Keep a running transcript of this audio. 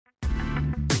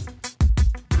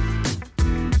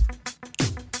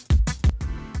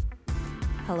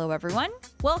Hello, everyone.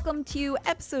 Welcome to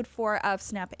episode 4 of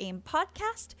Snap Aim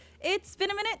Podcast. It's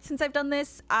been a minute since I've done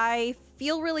this. I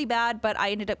feel really bad, but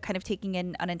I ended up kind of taking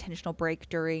an unintentional break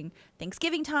during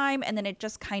Thanksgiving time, and then it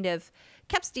just kind of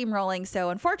kept steamrolling. So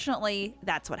unfortunately,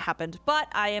 that's what happened. But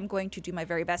I am going to do my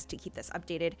very best to keep this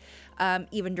updated,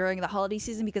 even during the holiday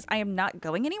season, because I am not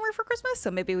going anywhere for Christmas. So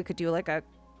maybe we could do like a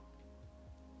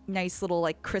nice little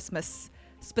like Christmas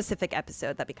specific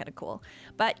episode. That'd be kind of cool.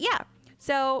 But yeah,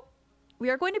 so we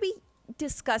are going to be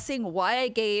discussing why I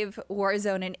gave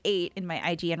Warzone an 8 in my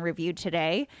IGN review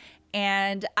today.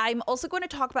 And I'm also going to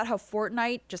talk about how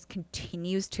Fortnite just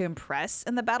continues to impress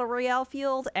in the Battle Royale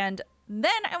field. And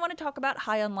then I want to talk about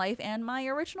High on Life and my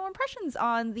original impressions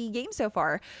on the game so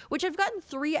far, which I've gotten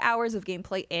 3 hours of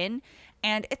gameplay in.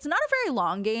 And it's not a very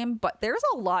long game, but there's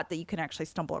a lot that you can actually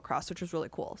stumble across, which is really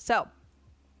cool. So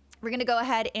we're going to go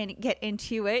ahead and get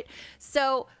into it.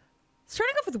 So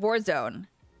starting off with Warzone,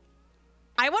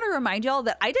 I want to remind y'all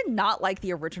that I did not like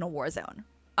the original Warzone.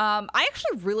 I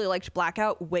actually really liked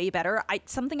Blackout way better.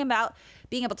 Something about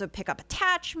being able to pick up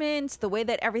attachments, the way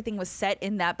that everything was set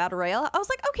in that Battle Royale. I was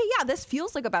like, okay, yeah, this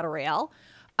feels like a Battle Royale.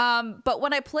 But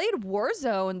when I played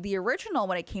Warzone, the original,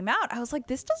 when it came out, I was like,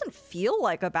 this doesn't feel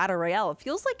like a Battle Royale. It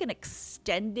feels like an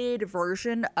extended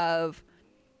version of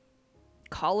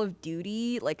Call of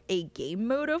Duty, like a game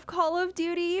mode of Call of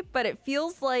Duty, but it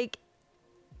feels like,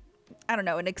 I don't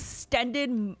know, an extended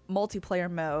multiplayer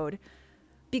mode,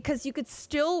 because you could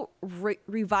still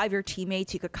revive your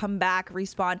teammates. You could come back,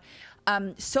 respawn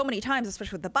so many times,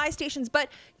 especially with the buy stations. But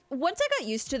once I got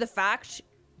used to the fact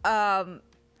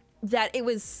that it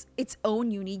was its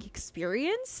own unique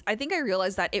experience, I think I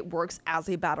realized that it works as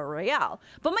a Battle Royale.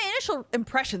 But my initial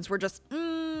impressions were just,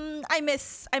 I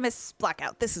miss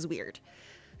Blackout. This is weird.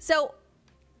 So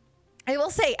I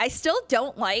will say, I still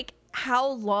don't like how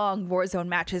long Warzone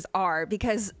matches are,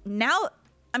 because now,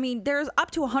 I mean, there's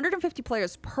up to 150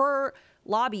 players per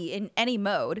lobby in any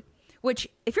mode, which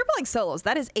if you're playing solos,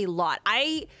 that is a lot.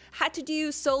 I had to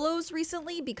do solos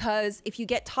recently because if you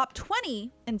get top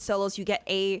 20 in solos, you get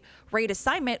a raid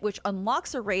assignment, which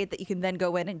unlocks a raid that you can then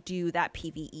go in and do that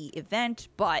PvE event.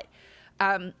 But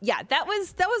yeah, that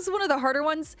was one of the harder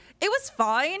ones. It was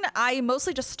fine. I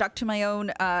mostly just stuck to my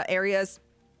own areas.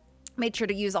 Made sure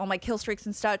to use all my kill streaks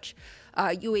and such,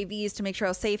 UAVs to make sure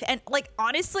I was safe. And like,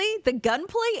 honestly, the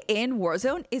gunplay in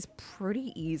Warzone is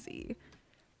pretty easy.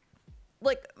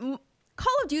 Like,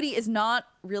 Call of Duty is not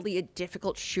really a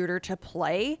difficult shooter to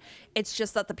play. It's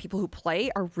just that the people who play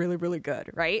are really, really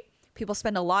good, right? People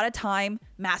spend a lot of time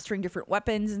mastering different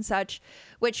weapons and such,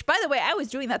 which, by the way, I was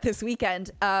doing that this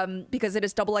weekend because it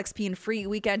is double XP and free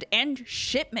weekend, and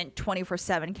Shipment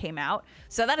 24/7 came out.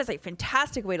 So that is a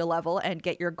fantastic way to level and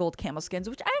get your gold camo skins,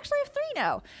 which I actually have 3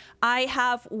 now. I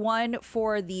have one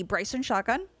for the Bryson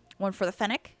shotgun, one for the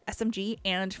Fennec SMG,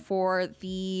 and for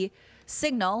the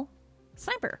Signal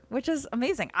sniper, which is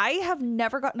amazing. I have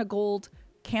never gotten a gold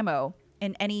camo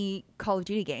in any Call of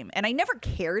Duty game, and I never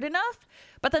cared enough.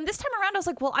 But then this time around, I was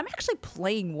like, well, I'm actually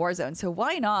playing Warzone, so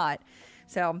why not?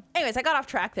 So anyways, I got off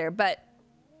track there. But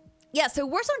yeah, so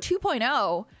Warzone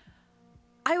 2.0,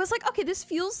 I was like, okay, this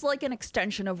feels like an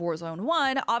extension of Warzone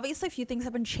 1. Obviously, a few things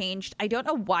have been changed. I don't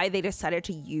know why they decided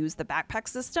to use the backpack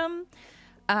system.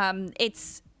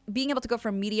 It's being able to go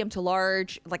from medium to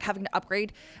large, like having to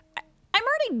upgrade. I'm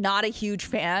already not a huge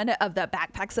fan of the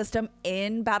backpack system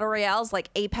in Battle Royales. Like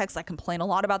Apex, I complain a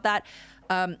lot about that.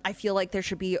 I feel like there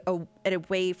should be a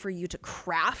way for you to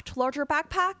craft larger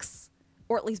backpacks,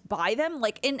 or at least buy them.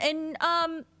 Like in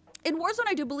Warzone,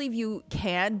 I do believe you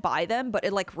can buy them, but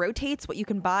it like rotates what you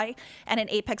can buy. And in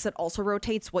Apex, it also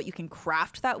rotates what you can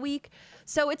craft that week.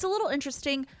 So it's a little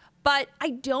interesting. But I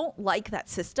don't like that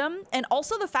system. And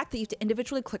also the fact that you have to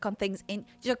individually click on things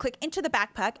you click into the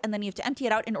backpack, and then you have to empty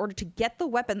it out in order to get the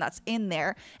weapon that's in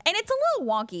there. And it's a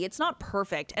little wonky. It's not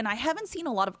perfect. And I haven't seen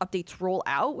a lot of updates roll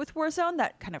out with Warzone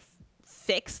that kind of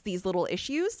fix these little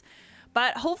issues.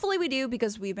 But hopefully we do,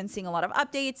 because we've been seeing a lot of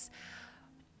updates.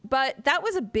 But that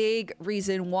was a big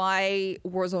reason why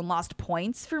Warzone lost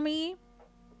points for me.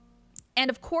 And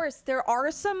of course, there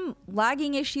are some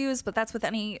lagging issues, but that's with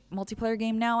any multiplayer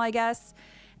game now, I guess.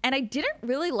 And I didn't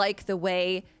really like the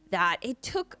way that it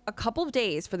took a couple of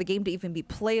days for the game to even be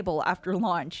playable after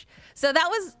launch. So that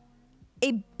was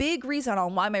a big reason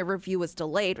on why my review was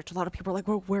delayed, which a lot of people are like,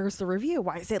 well, where's the review?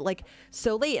 Why is it like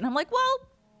so late? And I'm like, well,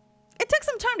 it took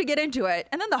some time to get into it.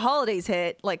 And then the holidays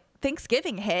hit, like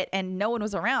Thanksgiving hit, and no one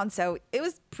was around. So it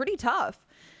was pretty tough.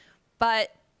 But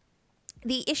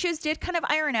the issues did kind of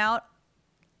iron out.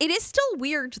 It is still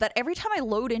weird that every time I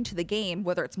load into the game,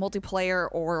 whether it's multiplayer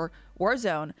or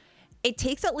Warzone, it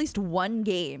takes at least one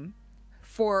game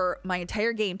for my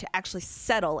entire game to actually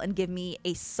settle and give me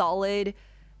a solid,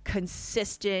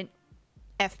 consistent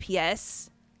FPS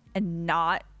and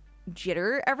not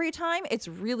jitter every time. It's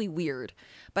really weird.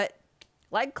 But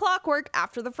like clockwork,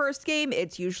 after the first game,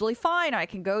 it's usually fine. I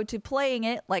can go to playing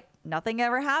it like nothing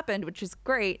ever happened, which is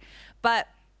great. But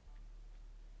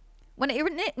when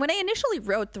I initially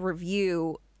wrote the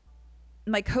review,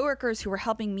 my coworkers who were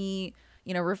helping me,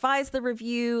 revise the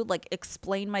review, like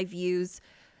explain my views,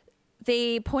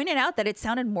 they pointed out that it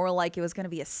sounded more like it was going to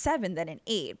be a 7 than an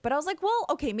 8. But I was like, well,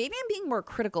 okay, maybe I'm being more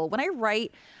critical. When I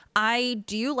write, I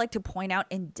do like to point out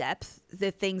in depth the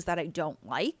things that I don't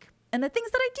like and the things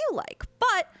that I do like.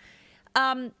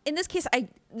 But in this case,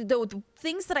 the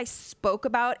things that I spoke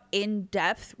about in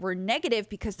depth were negative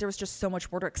because there was just so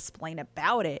much more to explain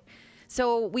about it.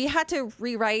 So we had to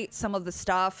rewrite some of the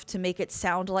stuff to make it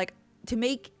sound like, to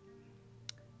make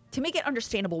it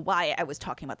understandable why I was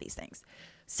talking about these things.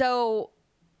 So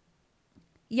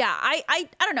yeah, I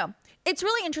don't know. It's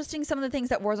really interesting, some of the things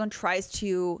that Warzone tries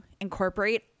to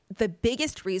incorporate. The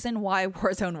biggest reason why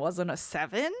Warzone wasn't a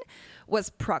 7 was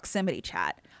proximity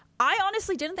chat. I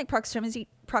honestly didn't think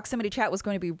proximity chat was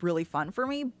going to be really fun for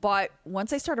me, but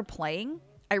once I started playing,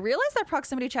 I realized that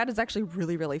proximity chat is actually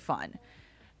really, really fun.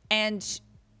 And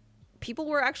people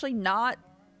were actually not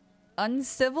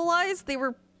uncivilized. They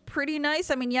were pretty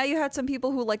nice. I mean, yeah, you had some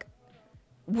people who like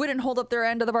wouldn't hold up their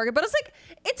end of the bargain, but it's like,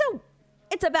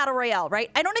 it's a battle royale, right?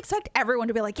 I don't expect everyone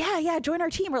to be like, yeah, join our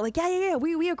team. Or like, yeah,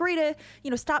 we agree to,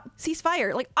 stop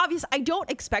ceasefire. Like, obviously, I don't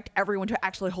expect everyone to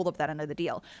actually hold up that end of the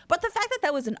deal. But the fact that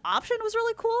that was an option was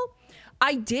really cool.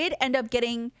 I did end up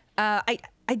getting, I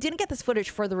didn't get this footage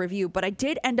for the review, but I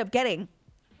did end up getting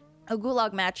a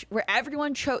gulag match where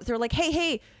everyone chose. They're like,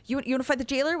 hey, you want to fight the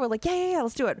jailer? We're like, yeah,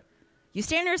 let's do it. You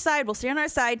stand on our side, we'll stand on our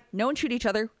side. No one shoot each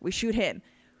other. We shoot him.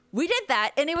 We did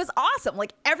that, and it was awesome.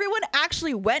 Like, everyone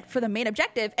actually went for the main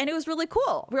objective, and it was really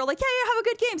cool. We were like, yeah, have a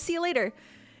good game. See you later. It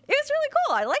was really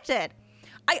cool. I liked it.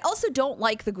 I also don't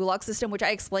like the gulag system, which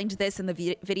I explained this in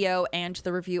the video and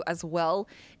the review as well.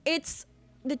 It's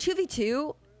the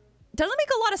 2v2 doesn't make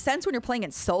a lot of sense when you're playing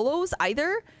in solos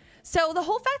either. So the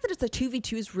whole fact that it's a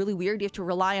 2v2 is really weird. You have to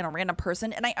rely on a random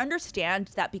person. And I understand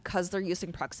that because they're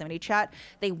using proximity chat,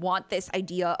 they want this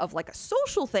idea of like a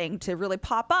social thing to really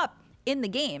pop up in the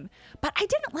game. But I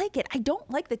didn't like it. I don't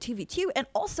like the 2v2. And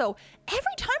also,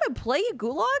 every time I play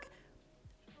Gulag,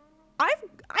 I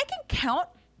can count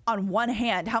on one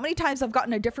hand how many times I've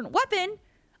gotten a different weapon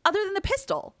other than the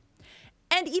pistol.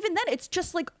 And even then, it's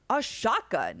just like a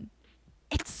shotgun.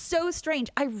 It's so strange.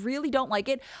 I really don't like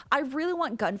it. I really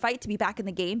want Gunfight to be back in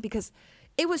the game because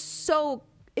it was so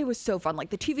fun. Like,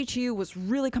 the 2v2 was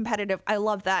really competitive. I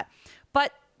love that.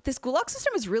 But this Gulag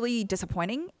system is really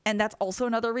disappointing. And that's also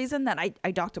another reason that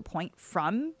I docked a point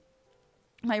from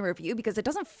my review, because it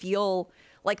doesn't feel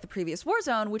like the previous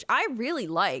Warzone, which I really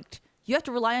liked. You have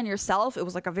to rely on yourself. It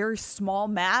was like a very small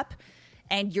map,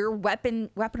 and your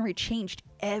weaponry changed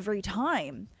every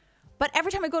time. But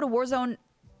every time I go to Warzone,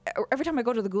 every time I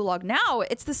go to the Gulag now,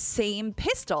 it's the same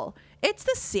pistol. It's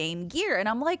the same gear. And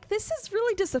I'm like, this is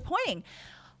really disappointing.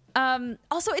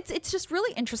 Also, it's just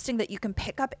really interesting that you can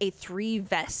pick up a 3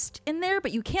 vest in there,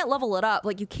 but you can't level it up.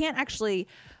 Like, you can't actually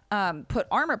put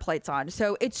armor plates on.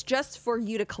 So it's just for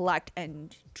you to collect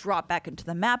and drop back into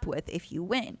the map with if you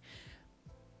win.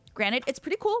 Granted, it's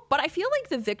pretty cool, but I feel like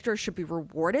the victor should be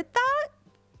rewarded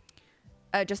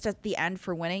that just at the end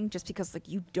for winning, just because, like,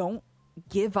 you don't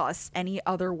give us any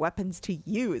other weapons to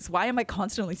use. Why am I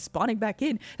constantly spawning back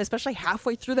in, especially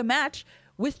halfway through the match,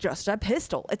 with just a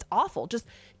pistol? It's awful. Just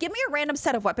give me a random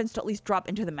set of weapons to at least drop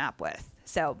into the map with.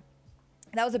 So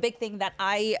that was a big thing that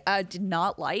I did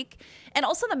not like. And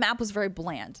also, the map was very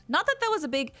bland. Not that was a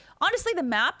big... Honestly, the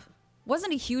map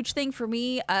wasn't a huge thing for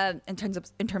me in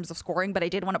terms of scoring, but I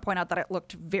did want to point out that it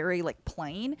looked very, like,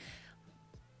 plain.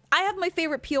 I have my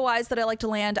favorite POIs that I like to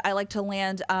land. I like to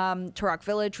land Turok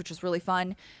Village, which is really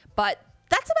fun. But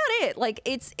that's about it. Like,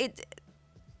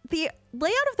 the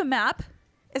layout of the map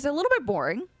is a little bit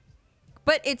boring,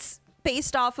 but it's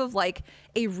based off of, like,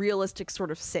 a realistic sort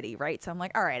of city, right? So I'm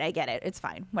like, all right, I get it. It's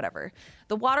fine. Whatever.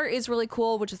 The water is really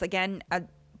cool, which is, again, a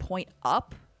point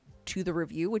up to the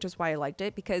review, which is why I liked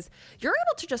it, because you're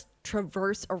able to just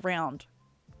traverse around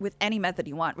with any method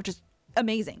you want, which is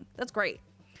amazing. That's great.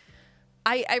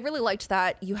 I really liked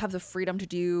that you have the freedom to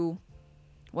do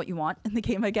what you want in the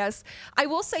game, I guess. I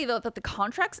will say, though, that the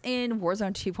contracts in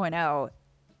Warzone 2.0,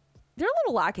 they're a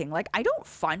little lacking. Like, I don't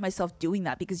find myself doing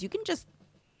that, because you can just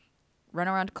run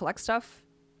around, collect stuff,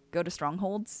 go to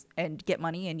strongholds, and get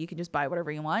money, and you can just buy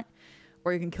whatever you want.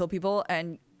 Or you can kill people,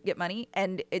 and get money,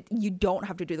 and you don't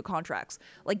have to do the contracts.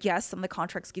 Like, yes, some of the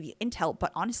contracts give you intel,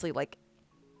 but honestly, like,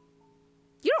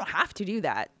 you don't have to do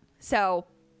that. So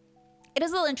it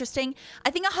is a little interesting.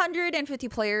 I think 150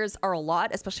 players are a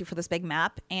lot, especially for this big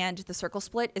map, and the circle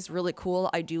split is really cool.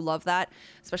 I do love that,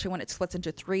 especially when it splits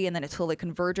into 3 and then it slowly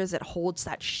converges. It holds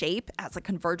that shape as it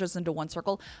converges into one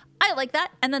circle. I like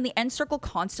that. And then the end circle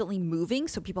constantly moving,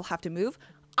 so people have to move.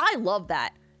 I love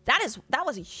that. That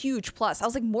was a huge plus. I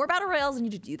was like, more battle royales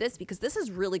need to do this because this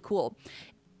is really cool.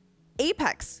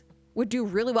 Apex would do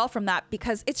really well from that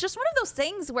because it's just one of those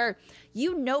things where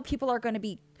people are going to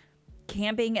be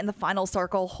camping in the final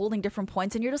circle, holding different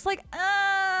points, and you're just like,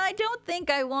 I don't think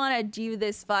I want to do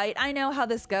this fight. I know how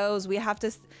this goes. We have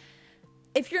to.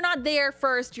 If you're not there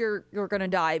first, you're going to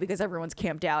die because everyone's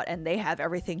camped out and they have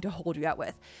everything to hold you out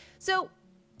with. So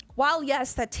while,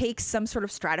 yes, that takes some sort of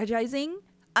strategizing,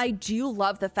 I do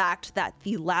love the fact that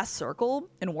the last circle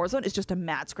in Warzone is just a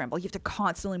mad scramble. You have to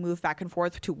constantly move back and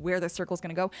forth to where the circle is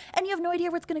going to go, and you have no idea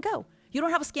where it's going to go. You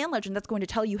don't have a scan legend that's going to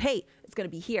tell you, hey, it's going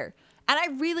to be here. And I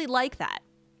really like that.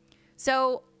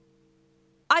 So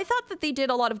I thought that they did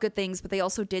a lot of good things, but they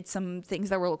also did some things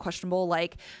that were a little questionable,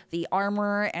 like the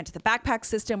armor and the backpack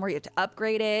system where you have to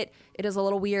upgrade it. It is a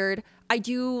little weird. I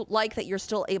do like that you're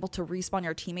still able to respawn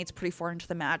your teammates pretty far into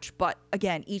the match, but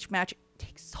again, each match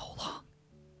takes so long.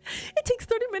 It takes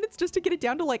 30 minutes just to get it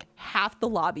down to like half the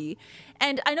lobby.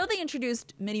 And I know they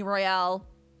introduced Mini Royale,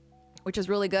 which is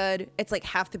really good. It's like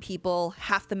half the people,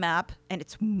 half the map, and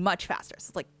it's much faster. So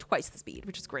it's like twice the speed,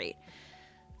 which is great.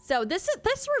 So this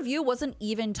review wasn't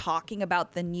even talking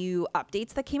about the new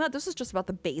updates that came out. This was just about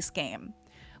the base game,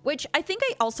 which I think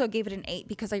I also gave it an 8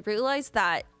 because I realized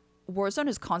that Warzone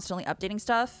is constantly updating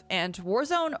stuff, and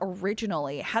Warzone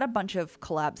originally had a bunch of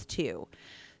collabs too.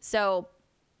 So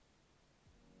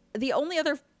the only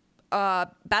other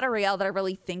battle royale that I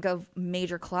really think of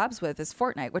major collabs with is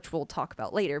Fortnite, which we'll talk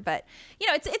about later. But, you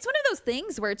know, it's one of those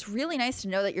things where it's really nice to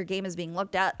know that your game is being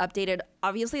looked at, updated.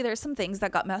 Obviously, there's some things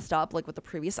that got messed up, like with the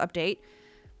previous update.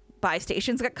 Buy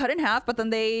stations got cut in half, but then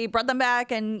they brought them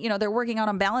back and, you know, they're working on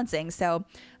them balancing. So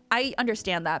I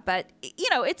understand that. But, you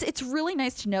know, it's really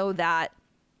nice to know that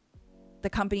the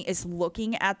company is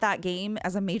looking at that game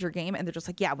as a major game, and they're just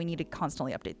like, yeah, we need to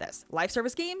constantly update this. Live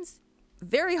service games,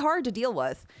 very hard to deal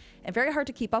with and very hard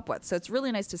to keep up with. So it's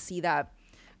really nice to see that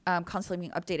constantly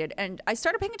being updated. And I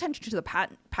started paying attention to the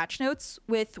patch notes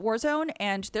with Warzone,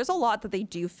 and there's a lot that they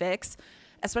do fix,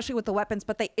 especially with the weapons.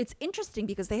 But it's interesting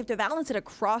because they have to balance it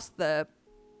across the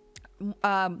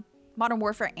Modern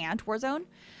Warfare and Warzone.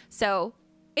 So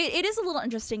it is a little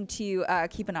interesting to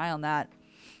keep an eye on that.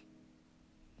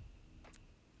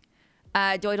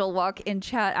 Doidle Walk in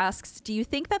chat asks, do you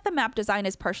think that the map design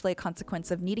is partially a consequence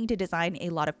of needing to design a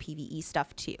lot of PvE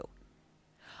stuff too?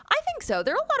 I think so.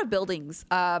 There are a lot of buildings.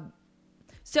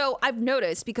 So I've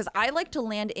noticed, because I like to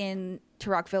land in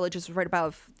Turok Village, is right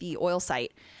above the oil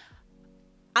site.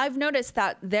 I've noticed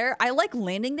that I like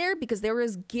landing there because there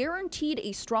is guaranteed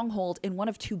a stronghold in one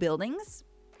of 2 buildings.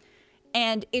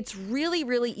 And it's really,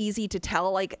 really easy to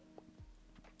tell, like,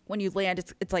 when you land,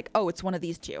 it's like, oh, it's one of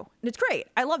these 2. And it's great.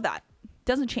 I love that.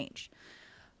 Doesn't change.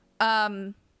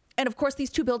 And of course,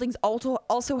 these 2 buildings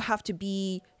also have to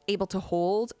be able to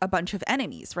hold a bunch of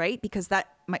enemies, right? Because that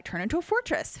might turn into a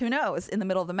fortress. Who knows? In the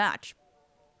middle of the match.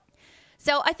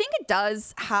 So I think it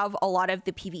does have a lot of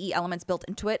the PvE elements built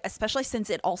into it, especially since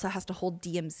it also has to hold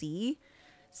DMZ.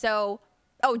 So,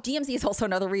 DMZ is also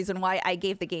another reason why I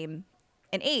gave the game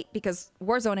an 8, because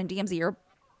Warzone and DMZ are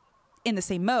in the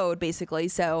same mode, basically.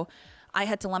 So I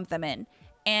had to lump them in.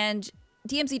 And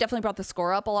DMZ definitely brought the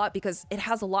score up a lot because it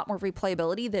has a lot more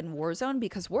replayability than Warzone,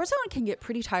 because Warzone can get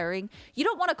pretty tiring. You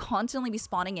don't want to constantly be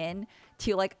spawning in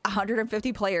to like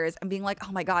 150 players and being like,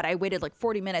 oh my God, I waited like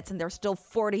 40 minutes and there's still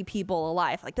 40 people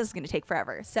alive. Like, this is going to take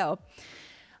forever. So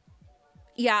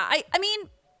yeah, I mean,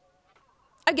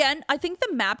 again, I think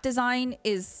the map design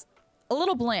is a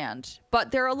little bland,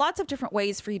 but there are lots of different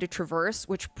ways for you to traverse,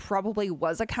 which probably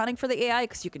was accounting for the AI,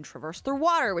 because you can traverse through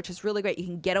water, which is really great. You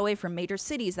can get away from major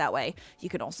cities that way. You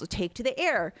can also take to the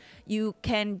air. You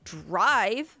can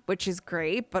drive, which is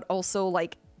great, but also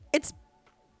like it's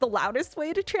the loudest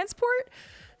way to transport.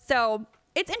 So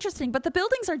it's interesting, but the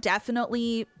buildings are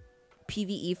definitely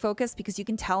PvE focused, because you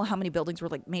can tell how many buildings were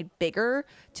like made bigger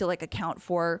to like account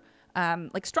for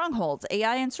like strongholds,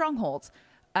 AI and strongholds.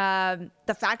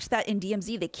 The fact that in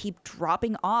DMZ they keep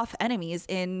dropping off enemies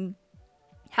in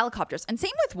helicopters, and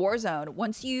same with Warzone.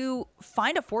 Once you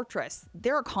find a fortress,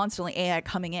 there are constantly AI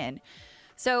coming in.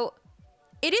 So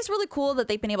it is really cool that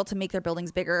they've been able to make their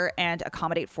buildings bigger and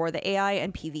accommodate for the AI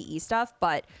and PvE stuff,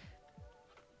 but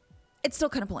it's still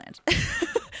kind of bland.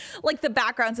 like the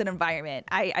backgrounds and environment.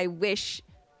 I wish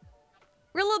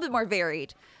we're a little bit more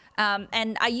varied.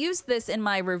 And I used this in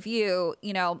my review,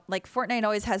 you know, like Fortnite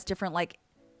always has different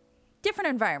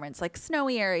environments, like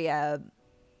snowy area,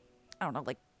 I don't know,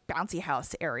 like bouncy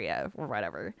house area or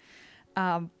whatever.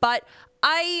 But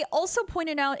I also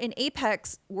pointed out in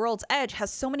Apex, World's Edge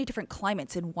has so many different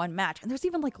climates in one match. And there's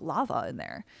even like lava in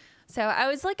there. So I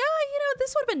was like,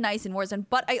 this would have been nice in Warzone.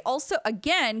 But I also,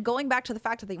 again, going back to the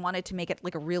fact that they wanted to make it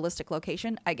like a realistic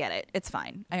location, I get it. It's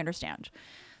fine. I understand.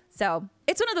 So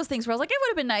it's one of those things where I was like, it would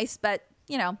have been nice, but,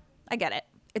 I get it.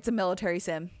 It's a military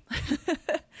sim.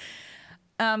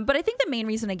 But I think the main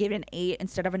reason I gave it an 8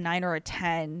 instead of a 9 or a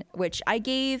 10, which I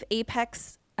gave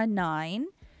Apex a 9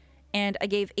 and I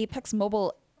gave Apex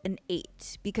Mobile an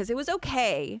 8 because it was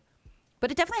okay,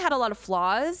 but it definitely had a lot of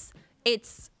flaws.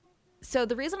 So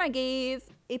the reason I gave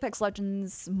Apex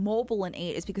Legends Mobile an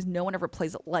 8 is because no one ever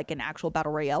plays it like an actual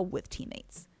battle royale with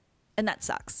teammates. And that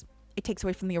sucks. It takes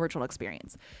away from the original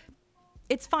experience.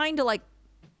 It's fine to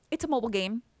it's a mobile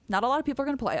game. Not a lot of people are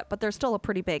going to play it, but there's still a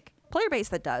pretty big player base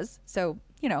that does. So,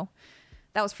 that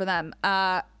was for them.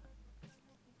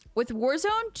 With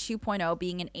Warzone 2.0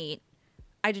 being an 8,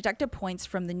 I deducted points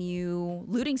from the new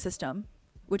looting system,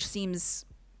 which is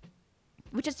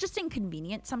just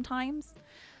inconvenient sometimes.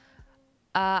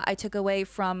 I took away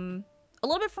from a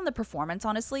little bit from the performance,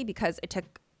 honestly, because it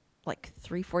took like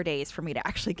 3-4 days for me to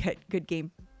actually get good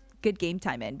game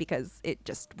time in because it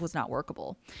just was not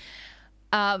workable.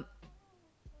 I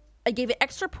gave it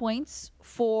extra points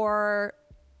for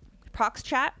prox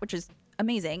chat, which is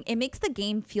amazing. It makes the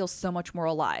game feel so much more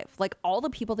alive. Like all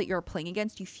the people that you're playing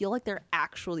against, you feel like they're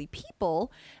actually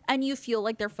people and you feel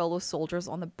like they're fellow soldiers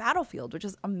on the battlefield, which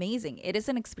is amazing. It is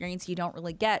an experience you don't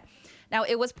really get. Now,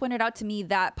 it was pointed out to me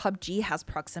that PUBG has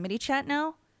proximity chat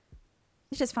now,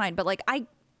 which is fine. But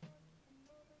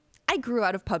I grew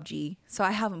out of PUBG, so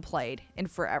I haven't played in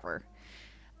forever.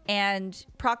 And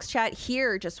prox chat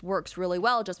here just works really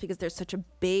well just because there's such a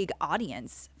big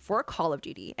audience for Call of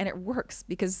Duty. And it works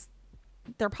because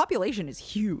their population is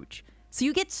huge. So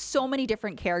you get so many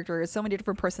different characters, so many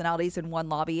different personalities in one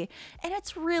lobby. And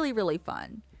it's really, really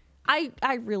fun. I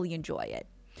really enjoy it.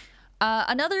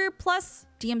 Another plus,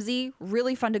 DMZ,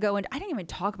 really fun to go. And I didn't even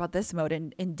talk about this mode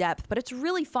in depth, but it's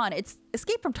really fun. It's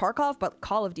Escape from Tarkov, but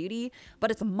Call of Duty,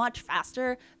 but it's much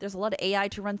faster. There's a lot of AI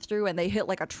to run through and they hit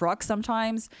like a truck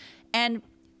sometimes. And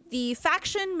the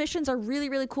faction missions are really,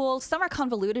 really cool. Some are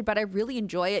convoluted, but I really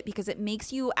enjoy it because it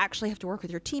makes you actually have to work with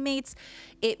your teammates.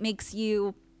 It gives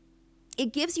you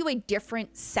a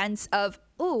different sense of,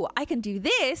 oh, I can do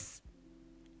this.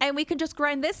 And we can just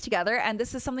grind this together, and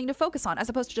this is something to focus on, as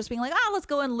opposed to just being like, let's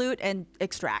go and loot and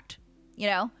extract,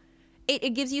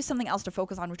 It gives you something else to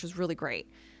focus on, which is really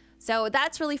great. So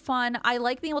that's really fun. I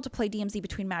like being able to play DMZ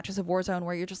between matches of Warzone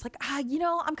where you're just like,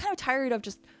 I'm kind of tired of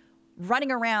just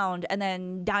running around and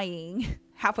then dying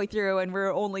halfway through, and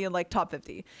we're only in top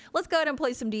 50. Let's go ahead and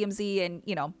play some DMZ and,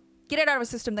 get it out of a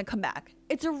system, then come back.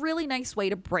 It's a really nice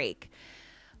way to break.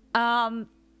 Another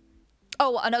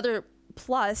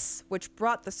plus, which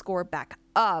brought the score back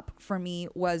up for me,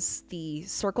 was the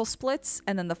circle splits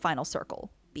and then the final circle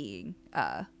being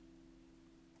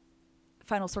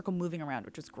final circle moving around,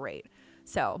 which was great.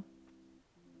 So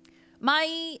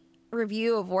my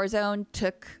review of Warzone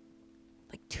took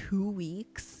 2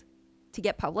 weeks to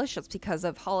get published just because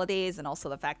of holidays and also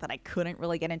the fact that I couldn't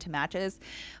really get into matches.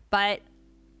 But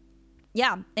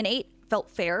yeah, an 8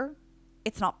 felt fair.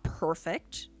 It's not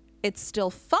perfect. It's still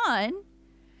fun.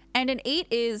 And an 8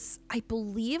 is, I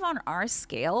believe, on our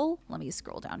scale. Let me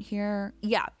scroll down here.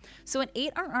 Yeah. So an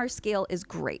 8 on our scale is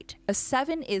great. A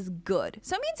 7 is good.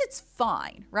 So it means it's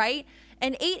fine, right?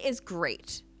 An 8 is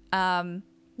great. Not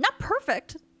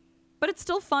perfect, but it's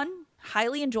still fun,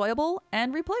 highly enjoyable,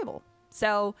 and replayable.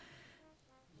 So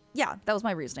yeah, that was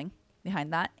my reasoning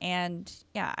behind that. And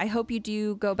yeah, I hope you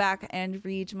do go back and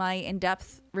read my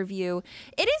in-depth review.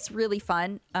 It is really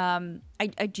fun.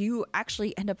 I do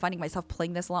actually end up finding myself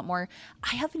playing this a lot more.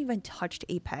 I haven't even touched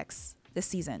Apex this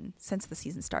season since the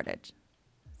season started.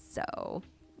 So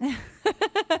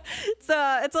it's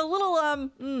a little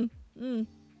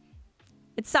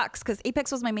it sucks because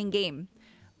Apex was my main game,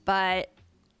 but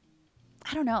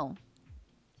I don't know.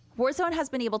 Warzone has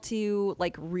been able to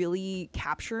really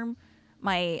capture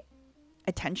my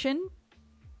attention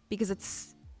because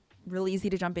it's really easy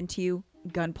to jump into.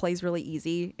 Gunplay's really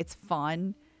easy. It's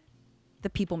fun. The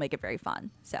people make it very fun.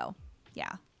 So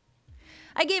yeah,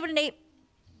 I gave it an 8.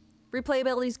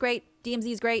 Replayability is great.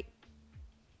 DMZ is great.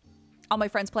 All my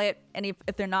friends play it, and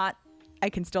if they're not, I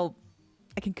can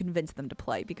convince them to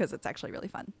play because it's actually really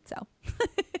fun. So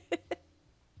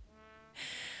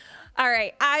All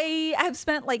right. I have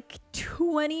spent like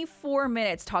 24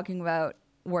 minutes talking about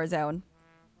Warzone.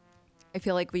 I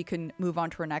feel like we can move on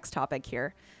to our next topic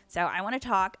here. So I want to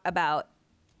talk about,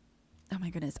 oh my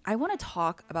goodness, I want to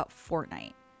talk about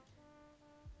Fortnite.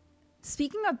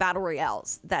 Speaking of battle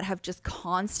royales that have just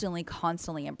constantly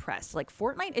impressed, like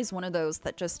Fortnite is one of those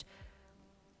that just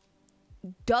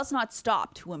does not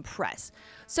stop to impress.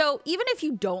 So even if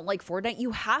you don't like Fortnite, you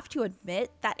have to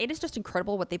admit that it is just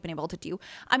incredible what they've been able to do.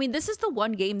 I mean, this is the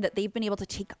one game that they've been able to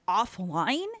take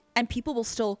offline and people will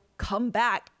still come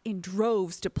back in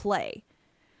droves to play.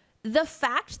 The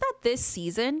fact that this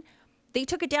season they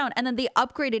took it down and then they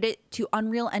upgraded it to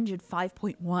Unreal Engine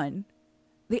 5.1.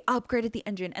 They upgraded the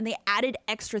engine and they added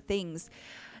extra things.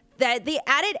 That they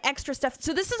added extra stuff.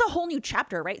 So this is a whole new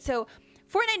chapter, right? So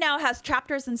Fortnite now has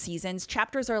chapters and seasons.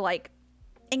 Chapters are like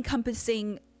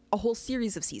encompassing a whole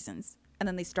series of seasons and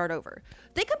then they start over.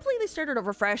 They completely started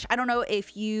over fresh. I don't know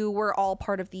if you were all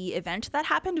part of the event that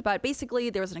happened, but basically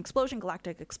there was an explosion,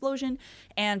 galactic explosion,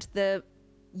 and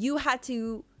you had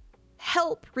to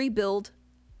help rebuild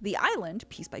the island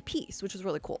piece by piece, which was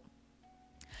really cool.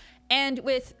 And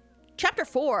with Chapter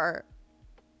 4,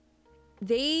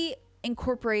 they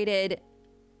incorporated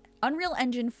Unreal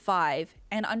Engine 5,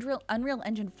 and Unreal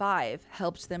Engine 5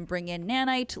 helped them bring in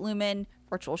Nanite, Lumen,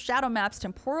 Virtual Shadow Maps,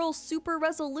 Temporal Super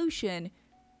Resolution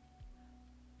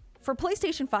for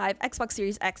PlayStation 5, Xbox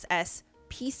Series XS,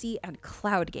 PC, and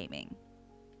cloud gaming,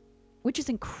 which is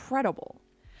incredible.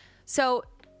 So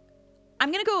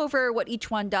I'm going to go over what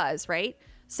each one does, right?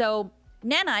 So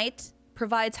Nanite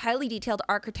provides highly detailed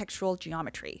architectural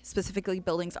geometry. Specifically,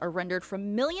 buildings are rendered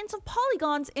from millions of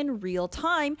polygons in real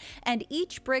time, and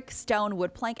each brick, stone,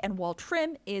 wood plank, and wall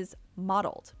trim is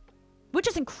modeled, which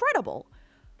is incredible.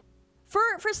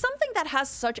 For something that has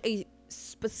such a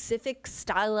specific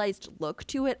stylized look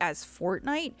to it as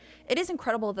Fortnite, it is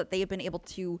incredible that they have been able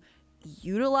to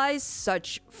utilize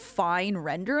such fine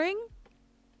rendering.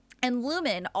 And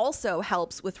Lumen also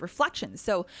helps with reflections.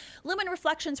 So Lumen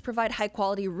reflections provide high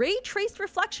quality ray traced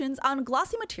reflections on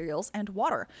glossy materials and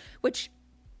water, which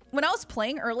when I was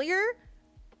playing earlier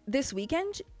this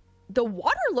weekend, the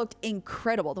water looked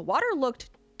incredible. The water looked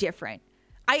different.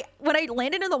 When I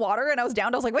landed in the water and I was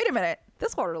down, I was like, wait a minute,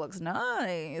 this water looks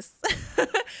nice.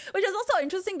 Which is also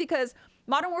interesting because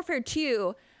Modern Warfare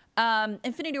 2,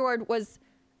 Infinity Ward was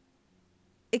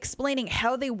explaining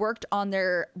how they worked on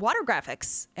their water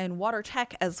graphics and water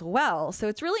tech as well. So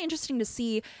it's really interesting to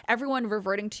see everyone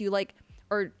reverting to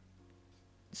or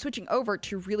switching over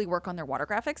to really work on their water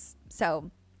graphics.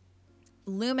 So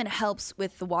Lumen helps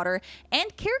with the water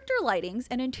and character lightings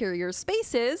and interior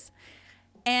spaces.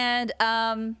 And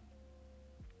the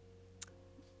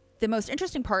most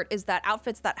interesting part is that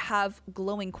outfits that have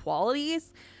glowing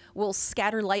qualities will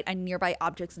scatter light on nearby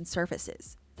objects and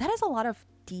surfaces. That is a lot of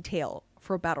detail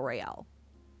for a battle royale.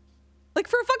 Like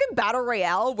for a fucking battle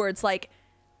royale where it's like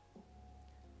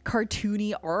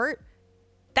cartoony art,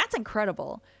 that's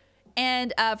incredible.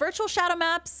 And virtual shadow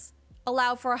maps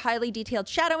allow for highly detailed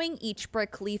shadowing. Each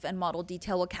brick, leaf, and model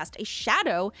detail will cast a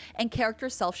shadow, and character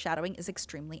self-shadowing is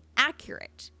extremely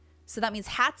accurate. So that means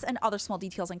hats and other small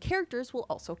details on characters will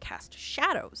also cast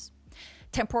shadows.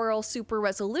 Temporal Super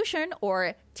Resolution,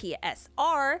 or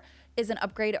TSR, is an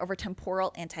upgrade over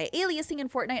temporal anti-aliasing in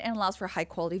Fortnite and allows for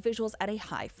high-quality visuals at a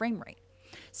high frame rate.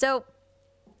 So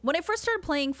when I first started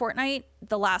playing Fortnite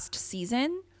the last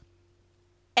season,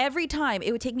 every time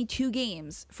it would take me 2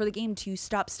 games for the game to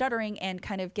stop stuttering and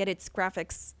kind of get its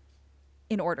graphics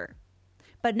in order.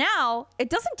 But now it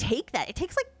doesn't take that. It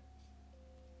takes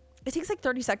like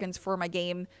 30 seconds for my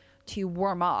game to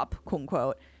warm up, quote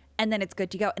unquote, and then it's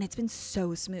good to go. And it's been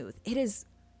so smooth. It has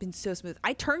been so smooth.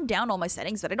 I turned down all my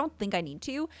settings, but I don't think I need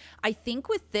to. I think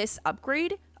with this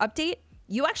update,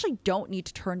 you actually don't need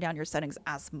to turn down your settings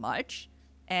as much,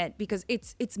 and because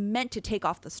it's meant to take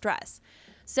off the stress.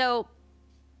 So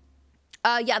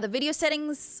the video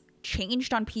settings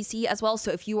changed on PC as well.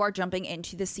 So if you are jumping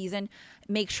into this season,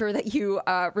 make sure that you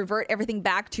revert everything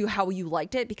back to how you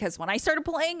liked it, because when I started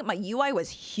playing, my UI was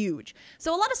huge.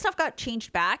 So a lot of stuff got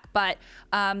changed back, but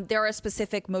there are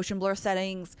specific motion blur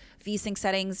settings, VSync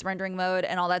settings, rendering mode,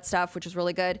 and all that stuff, which is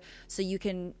really good. So you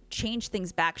can change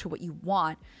things back to what you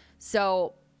want.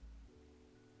 So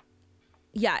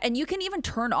yeah, and you can even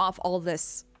turn off all of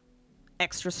this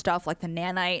extra stuff like the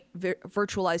nanite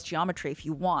virtualized geometry if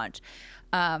you want.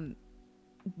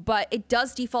 But it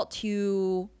does default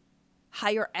to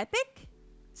higher epic.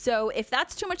 So if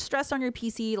that's too much stress on your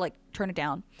PC, like turn it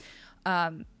down.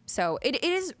 So it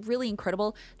is really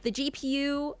incredible. The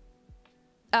GPU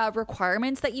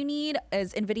requirements that you need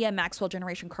is NVIDIA Maxwell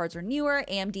generation cards are newer.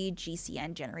 AMD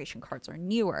GCN generation cards are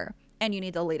newer. And you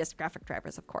need the latest graphic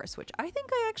drivers, of course, which I think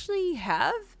I actually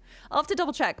have. I'll have to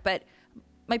double check, but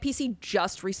my PC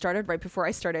just restarted right before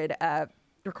I started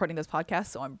recording this podcast,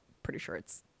 so I'm pretty sure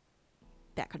it's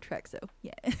back on track. So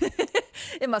yeah,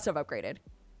 it must have upgraded.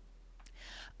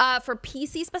 For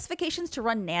PC specifications to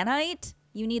run Nanite,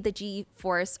 you need the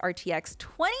GeForce RTX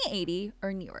 2080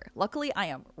 or newer. Luckily, I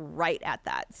am right at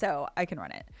that, so I can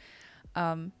run it.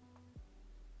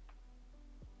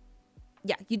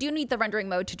 Yeah, you do need the rendering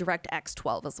mode to DirectX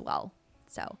 12 as well.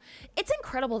 So it's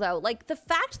incredible, though. Like, the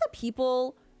fact that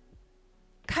people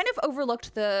kind of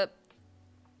overlooked the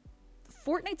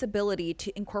Fortnite's ability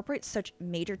to incorporate such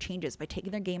major changes by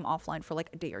taking their game offline for like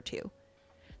a day or two.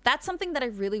 That's something that I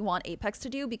really want Apex to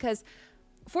do, because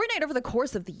Fortnite over the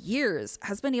course of the years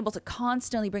has been able to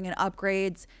constantly bring in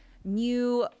upgrades,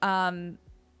 new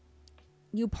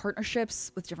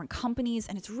partnerships with different companies,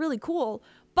 and it's really cool.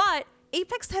 But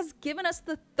Apex has given us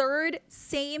the third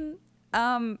same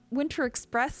Winter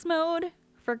Express mode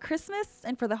for Christmas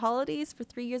and for the holidays for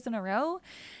 3 years in a row.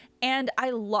 And I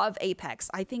love Apex.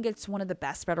 I think it's one of the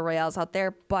best battle royales out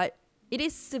there, but it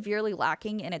is severely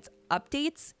lacking in its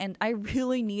updates, and I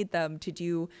really need them to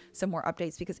do some more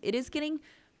updates, because it is getting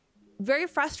very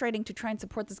frustrating to try and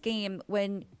support this game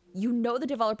when you know the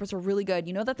developers are really good,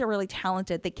 you know that they're really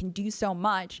talented, they can do so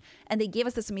much, and they gave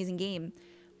us this amazing game,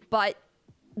 but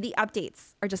the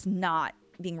updates are just not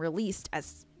being released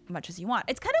as much as you want.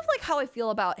 It's kind of like how I feel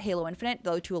about Halo Infinite,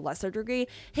 though to a lesser degree.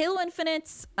 Halo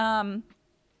Infinite's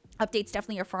updates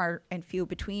definitely are far and few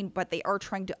between, but they are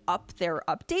trying to up their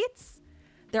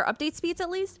update speeds at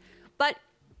least. But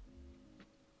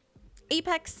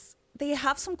Apex, they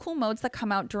have some cool modes that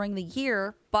come out during the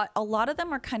year, but a lot of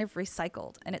them are kind of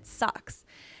recycled, and it sucks.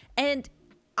 And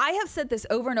I have said this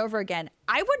over and over again.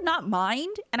 I would not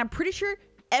mind, and I'm pretty sure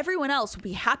everyone else would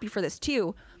be happy for this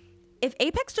too, if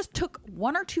Apex just took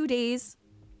 1 or 2 days,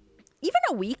 even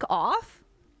a week off,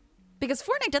 because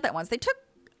Fortnite did that once. They took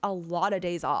a lot of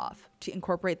days off to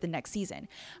incorporate the next season.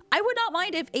 I would not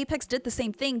mind if Apex did the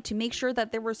same thing to make sure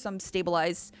that there were some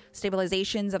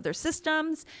stabilizations of their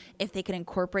systems. If they could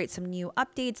incorporate some new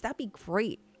updates, that'd be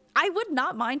great. I would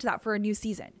not mind that for a new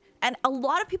season. And a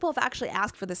lot of people have actually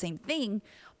asked for the same thing,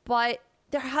 but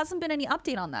there hasn't been any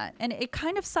update on that. And it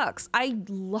kind of sucks. I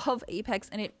love Apex,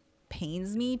 and it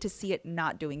pains me to see it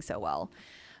not doing so well.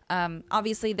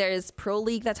 Obviously, there's Pro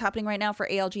League that's happening right now for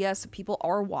ALGS. So people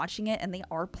are watching it and they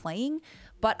are playing.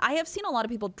 But I have seen a lot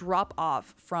of people drop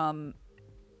off from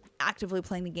actively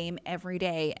playing the game every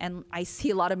day. And I see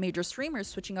a lot of major streamers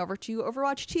switching over to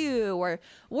Overwatch 2 or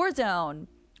Warzone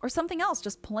or something else,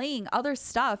 just playing other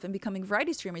stuff and becoming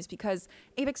variety streamers, because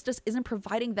Apex just isn't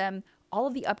providing them all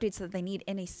of the updates that they need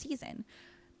in a season.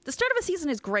 The start of a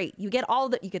season is great. You get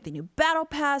you get the new battle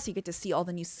pass, you get to see all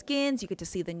the new skins, you get to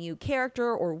see the new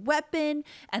character or weapon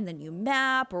and the new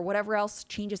map or whatever else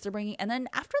changes they're bringing. And then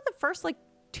after the first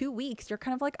 2 weeks, you're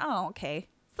kind of like, oh, okay,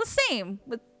 it's the same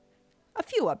with a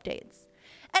few updates.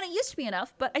 And it used to be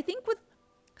enough, but I think with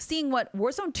seeing what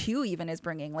Warzone 2 even is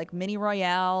bringing, like Mini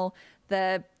Royale,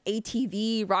 the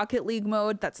ATV Rocket League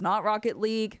mode that's not Rocket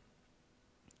League,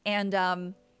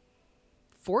 and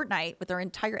Fortnite with their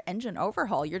entire engine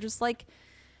overhaul, you're just like,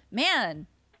 man,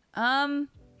 Apex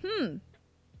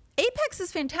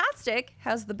is fantastic,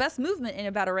 has the best movement in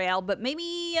a battle royale, but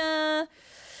maybe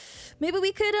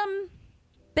we could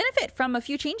benefit from a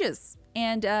few changes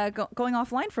and going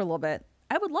offline for a little bit.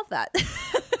 I would love that.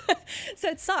 So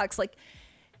it sucks.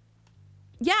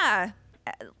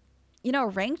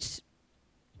 Ranked,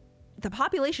 the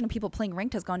population of people playing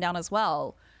ranked has gone down as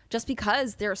well, just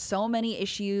because there are so many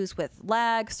issues with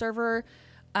lag, server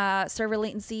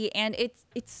latency, and it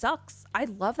sucks. I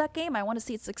love that game. I want to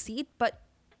see it succeed, but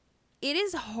it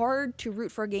is hard to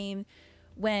root for a game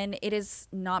when it is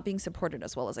not being supported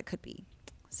as well as it could be.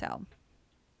 So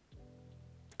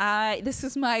this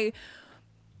is my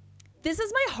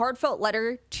heartfelt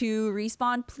letter to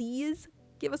Respawn. Please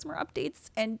give us more updates,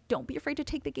 and don't be afraid to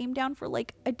take the game down for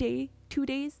a day, 2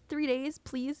 days, 3 days,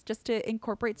 please, just to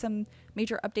incorporate some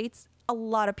major updates. A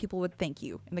lot of people would thank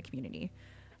you in the community.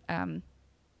 It's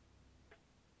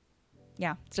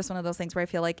just one of those things where I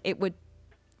feel like it would,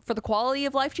 for the quality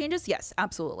of life changes, yes,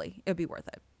 absolutely, it would be worth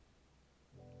it.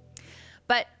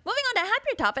 But moving on to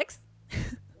happier topics,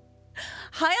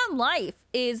 High on Life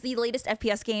is the latest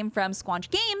FPS game from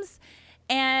Squanch Games.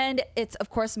 And it's, of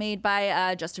course, made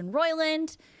by Justin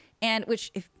Roiland, and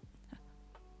which, if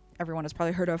everyone has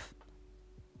probably heard of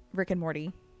Rick and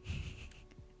Morty.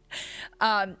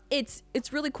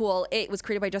 It's really cool. It was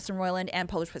created by Justin Roiland and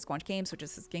published by Squanch Games, which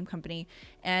is his game company.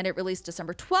 And it released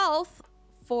December 12th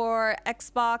for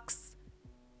Xbox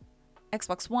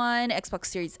Xbox One, Xbox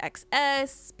Series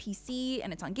XS, PC,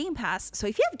 and it's on Game Pass. So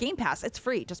if you have Game Pass, it's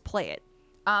free. Just play it.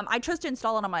 I chose to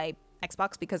install it on my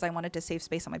Xbox because I wanted to save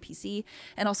space on my PC,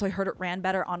 and also I heard it ran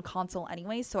better on console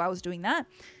anyway, so I was doing that.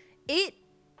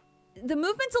 The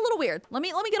movement's a little weird. Let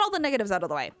me get all the negatives out of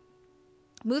the way.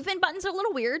 Movement buttons are a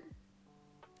little weird.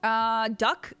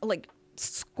 Duck, like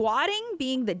squatting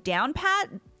being the down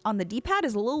pad on the D-pad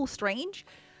is a little strange,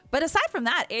 but aside from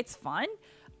that, it's fun.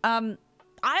 I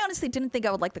honestly didn't think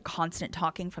I would like the constant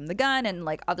talking from the gun and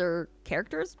like other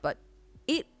characters, but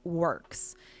it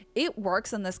works. It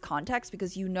works in this context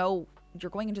because you know you're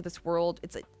going into this world.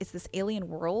 It's this alien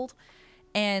world,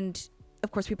 and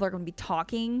of course people are going to be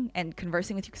talking and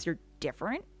conversing with you because you're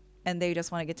different, and they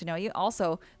just want to get to know you.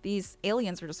 Also, these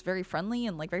aliens are just very friendly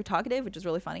and like very talkative, which is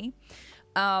really funny.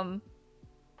 The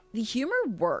humor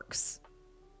works.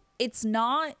 It's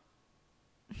not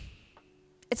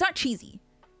cheesy.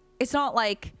 It's not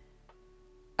like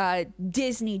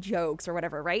Disney jokes or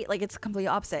whatever, right? Like it's completely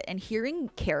opposite. And hearing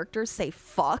characters say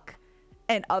fuck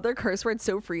and other curse words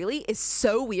so freely is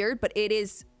so weird, but it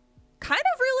is kind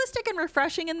of realistic and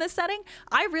refreshing in this setting.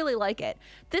 I really like it.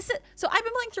 So I've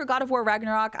been playing through God of War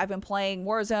Ragnarok. I've been playing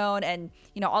Warzone and,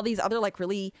 you know, all these other like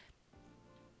really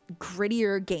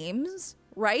grittier games,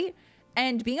 right?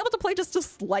 And being able to play just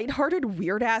a lighthearted,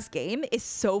 weird ass game is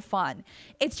so fun.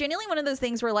 It's genuinely one of those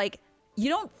things where like, you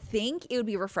don't think it would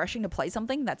be refreshing to play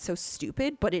something that's so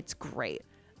stupid, but it's great.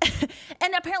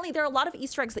 And apparently there are a lot of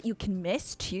Easter eggs that you can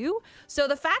miss too. So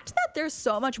the fact that there's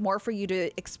so much more for you to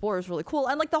explore is really cool.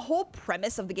 And like the whole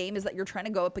premise of the game is that you're trying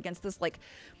to go up against this like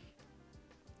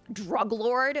drug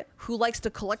lord who likes to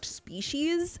collect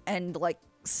species and like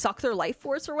suck their life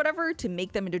force or whatever to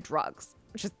make them into drugs,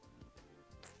 which is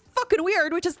fucking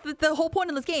weird, which is the whole point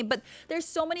of this game. But there's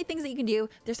so many things that you can do.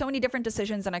 There's so many different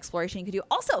decisions and exploration you can do.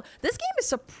 Also, this game is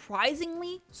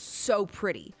surprisingly so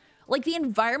pretty. Like the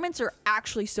environments are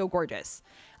actually so gorgeous.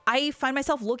 I find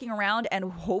myself looking around and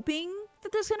hoping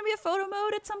that there's going to be a photo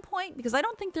mode at some point because I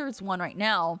don't think there's one right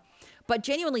now. But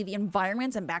genuinely, the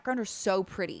environments and background are so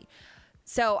pretty.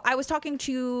 So I was talking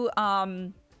to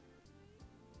the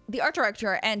art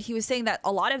director, and he was saying that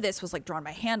a lot of this was like drawn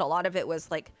by hand. A lot of it was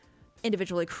like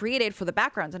individually created for the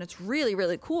backgrounds, and it's really,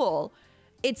 really cool.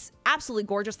 It's absolutely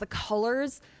gorgeous. The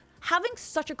colors, having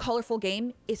such a colorful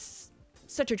game is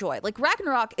such a joy. Like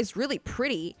Ragnarok is really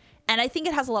pretty, and I think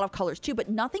it has a lot of colors too, but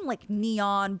nothing like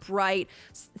neon bright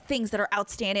things that are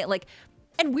outstanding, like,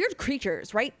 and weird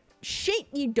creatures, right? Shit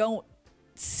you don't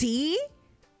see,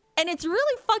 and it's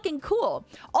really fucking cool.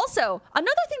 Also,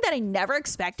 another thing that I never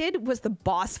expected was the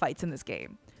boss fights in this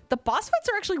game. The boss fights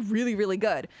are actually really, really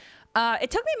good. It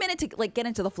took me a minute to like get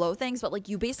into the flow of things, but like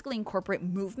you basically incorporate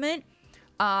movement,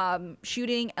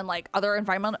 shooting, and like other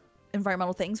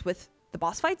environmental things with the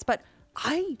boss fights. But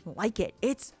I like it.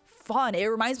 It's fun. It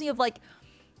reminds me of like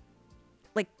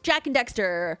Jack and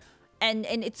Dexter, and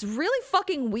it's really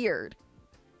fucking weird.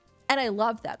 And I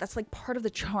love that. That's like part of the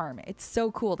charm. It's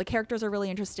so cool. The characters are really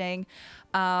interesting.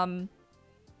 Yeah,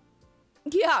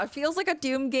 it feels like a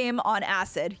Doom game on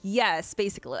acid. Yes,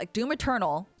 basically like Doom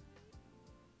Eternal,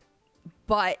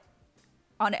 but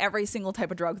on every single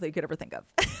type of drug that you could ever think of.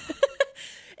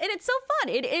 And it's so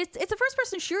fun. It's a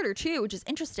first-person shooter, too, which is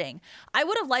interesting. I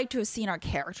would have liked to have seen our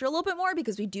character a little bit more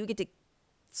because we do get to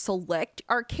select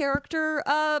our character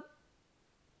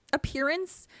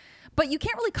appearance, but you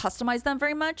can't really customize them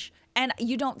very much, and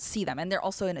you don't see them, and they're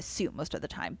also in a suit most of the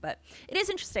time, but it is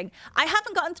interesting. I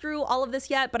haven't gotten through all of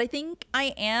this yet, but I think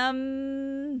I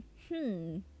am...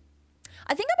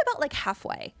 I think I'm about, like,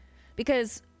 halfway,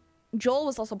 because Joel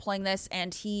was also playing this,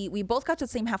 and we both got to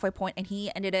the same halfway point, and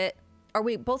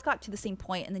we both got to the same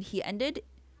point, and then he ended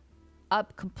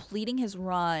up completing his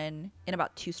run in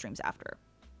about 2 streams after.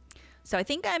 So I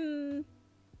think I'm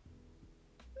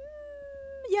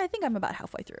about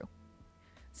halfway through.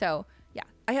 So yeah,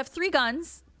 I have 3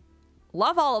 guns.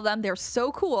 Love all of them. They're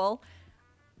so cool.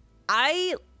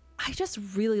 I just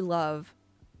really love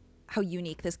how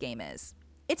unique this game is.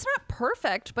 It's not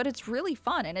perfect, but it's really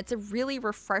fun, and it's a really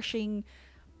refreshing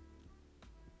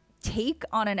take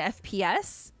on an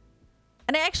FPS.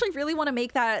 And I actually really want to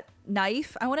make that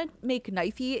knife. I want to make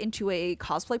Knifey into a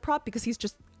cosplay prop because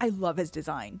I love his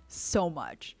design so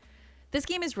much. This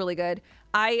game is really good.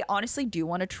 I honestly do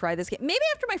want to try this game. Maybe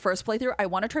after my first playthrough, I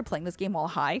want to try playing this game while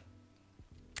high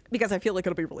because I feel like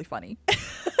it'll be really funny.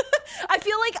 I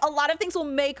feel like a lot of things will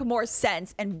make more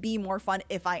sense and be more fun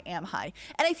if I am high.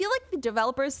 And I feel like the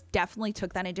developers definitely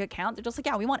took that into account. They're just like,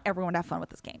 yeah, we want everyone to have fun with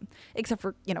this game. Except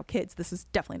for, kids. This is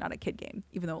definitely not a kid game,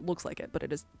 even though it looks like it, but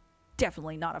it is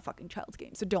definitely not a fucking child's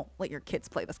game. So don't let your kids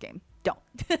play this game. Don't.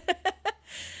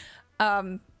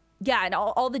 yeah, and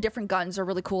all the different guns are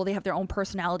really cool. They have their own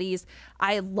personalities.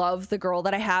 I love the girl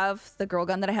gun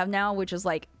that I have now, which is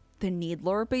like the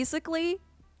Needler basically.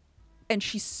 And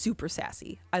she's super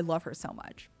sassy. I love her so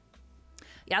much.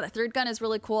 Yeah, the third gun is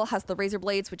really cool. It has the razor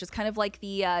blades, which is kind of like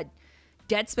the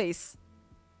Dead Space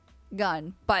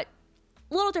gun, but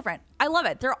a little different. I love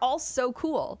it. They're all so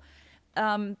cool.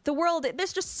 The world,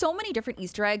 there's just so many different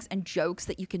Easter eggs and jokes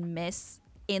that you can miss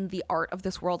in the art of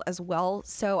this world as well.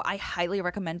 So I highly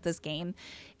recommend this game.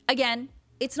 Again,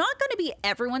 it's not going to be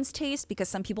everyone's taste because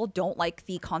some people don't like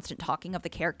the constant talking of the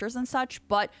characters and such,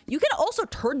 but you can also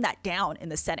turn that down in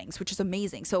the settings, which is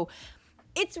amazing. So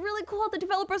it's really cool. The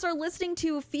developers are listening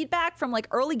to feedback from like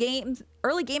early game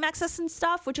access and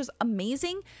stuff, which is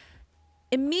amazing.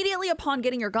 Immediately upon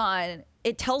getting your gun,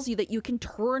 it tells you that you can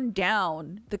turn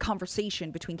down the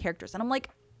conversation between characters. And I'm like,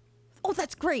 oh,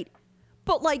 that's great.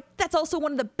 But like, that's also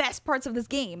one of the best parts of this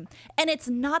game. And it's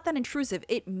not that intrusive.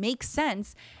 It makes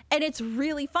sense. And it's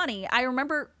really funny. I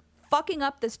remember fucking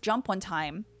up this jump one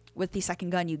time with the second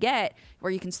gun you get,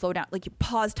 where you can slow down, like you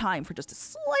pause time for just a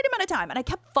slight amount of time. And I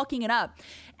kept fucking it up.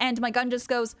 And my gun just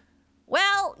goes,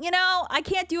 well, you know, I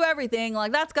can't do everything.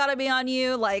 Like, that's got to be on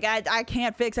you. Like, I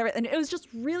can't fix everything. And it was just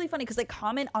really funny because they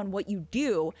comment on what you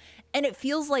do. And it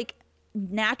feels like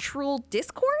natural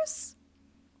discourse.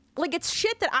 Like, it's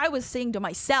shit that I was saying to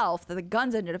myself that the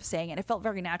guns ended up saying, and it felt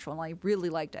very natural, and I really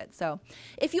liked it. So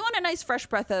if you want a nice fresh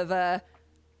breath of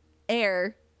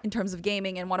air in terms of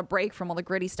gaming and want a break from all the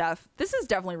gritty stuff, this is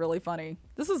definitely really funny.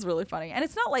 This is really funny. And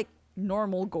it's not like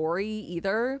normal gory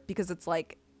either, because it's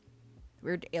like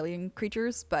weird alien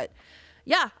creatures. But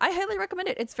yeah, I highly recommend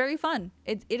it. It's very fun.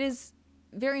 It is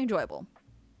very enjoyable.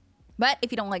 But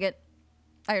if you don't like it,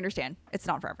 I understand. It's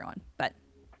not for everyone. But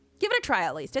give it a try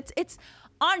at least. It's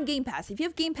on Game Pass. If you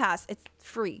have Game Pass, it's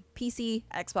free. PC,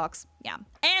 Xbox, yeah.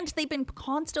 And they've been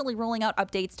constantly rolling out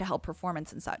updates to help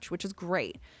performance and such, which is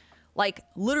great. Like,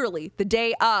 literally, the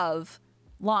day of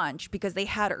launch, because they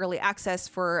had early access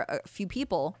for a few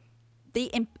people,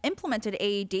 they implemented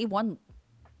a day one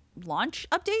launch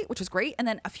update, which is great. And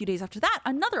then a few days after that,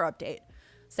 another update.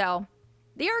 So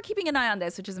they are keeping an eye on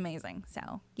this, which is amazing.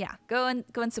 So yeah, go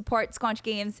and support Squanch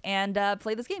Games and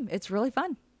play this game. It's really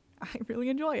fun. I really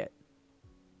enjoy it.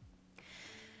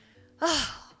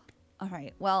 All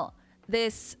right. Well,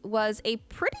 this was a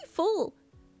pretty full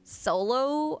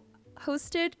solo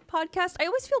hosted podcast. I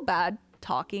always feel bad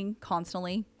talking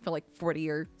constantly for like 40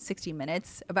 or 60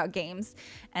 minutes about games.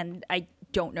 And I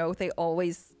don't know if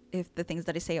the things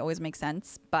that I say always make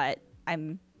sense, but I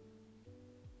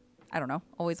don't know,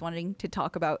 always wanting to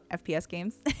talk about FPS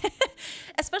games.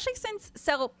 Especially since,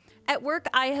 so at work,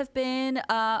 I have been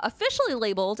officially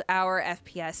labeled our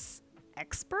FPS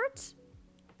expert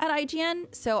at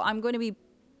IGN. So I'm going to be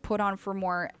put on for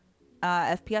more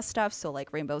FPS stuff. So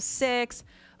like Rainbow Six,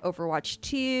 Overwatch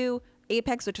 2,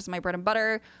 Apex, which is my bread and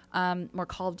butter, more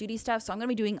Call of Duty stuff. So I'm going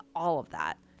to be doing all of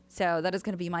that. So that is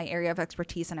going to be my area of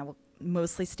expertise, and I will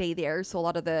mostly stay there. So a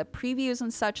lot of the previews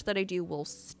and such that I do will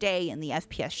stay in the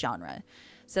FPS genre.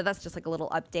 So that's just like a little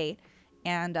update.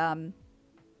 And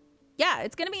yeah,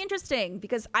 it's going to be interesting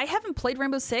because I haven't played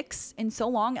Rainbow Six in so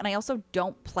long, and I also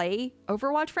don't play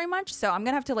Overwatch very much. So I'm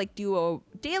going to have to like do a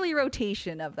daily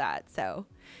rotation of that. So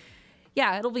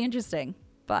yeah, it'll be interesting,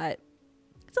 but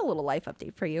it's a little life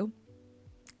update for you.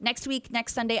 Next week,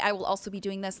 next Sunday, I will also be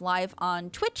doing this live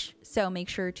on Twitch, so make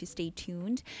sure to stay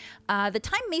tuned. The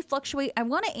time may fluctuate. I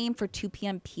want to aim for 2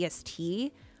 p.m. PST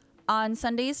on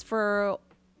Sundays for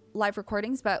live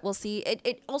recordings, but we'll see.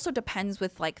 It also depends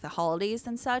with like the holidays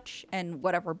and such and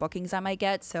whatever bookings I might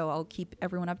get, so I'll keep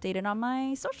everyone updated on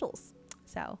my socials.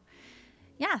 So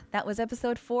yeah, that was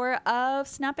episode 4 of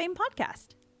Snap Aim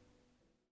Podcast.